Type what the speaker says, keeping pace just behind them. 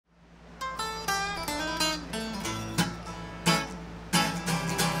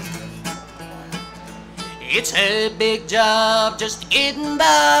It's a big job just getting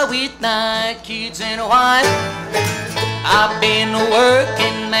by with 9 kids and a wife. I've been a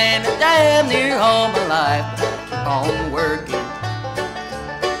working man damn near all my life, but I keep on working.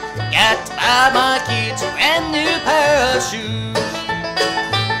 Got to buy my kids a brand new pair of shoes.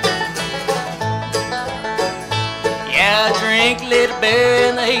 Yeah, I drink a little beer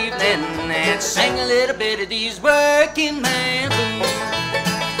in the evening and sing a little bit of these working man blues.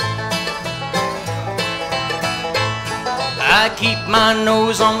 I keep my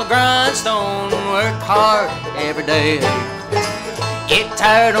nose on the grindstone, work hard every day. Get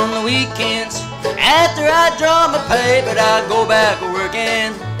tired on the weekends after I draw my pay, but I go back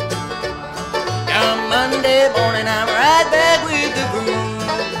working. Come Monday morning, I'm right back with the groove.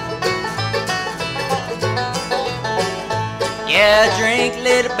 Yeah, I drink a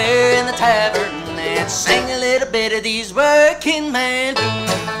little beer in the tavern and sing a little bit of these working man blues.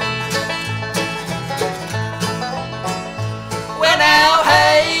 Well now,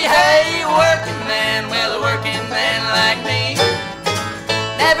 hey, hey, working man, well a working man like me.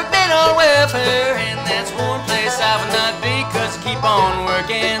 Never been on welfare, and that's one place I would not be, 'cause I keep on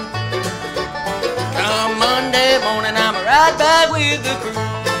working. Come Monday morning, I'm right back with the crew.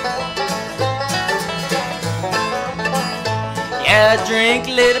 Yeah, I drink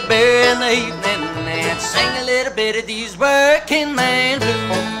a little beer in the evening and sing a little bit of these working man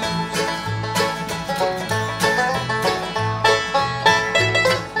blues.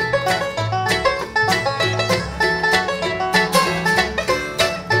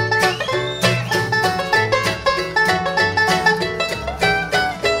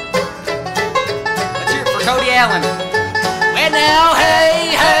 Codie Allen. Well now,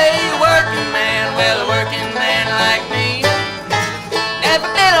 hey, hey, working man, well a working man like me. Never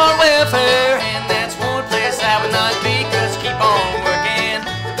been on welfare, and that's one place I would not be, 'cause keep on working.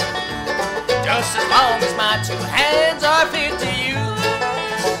 Just as long as my 2 hands are fit to use.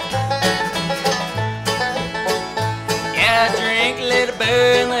 Yeah, I drink a little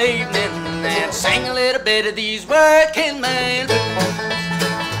beer in the evening and sing a little bit of these working man blues.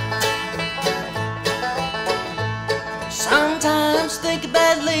 Sometimes think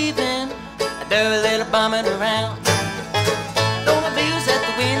about leaving, I do a little bumming around. Throw my bills at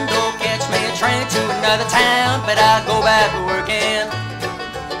the window, catch me a train to another town, but I go back to working.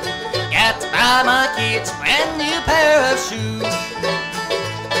 Got to buy my kids a brand new pair of shoes.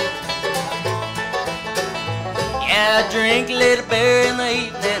 Yeah, I drink a little beer in the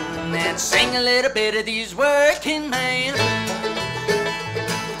evening and sing a little bit of these working man blues.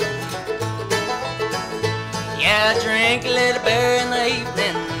 Yeah, I drink a little beer in the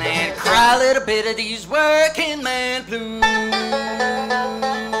evening and cry a little bit of these working man blues.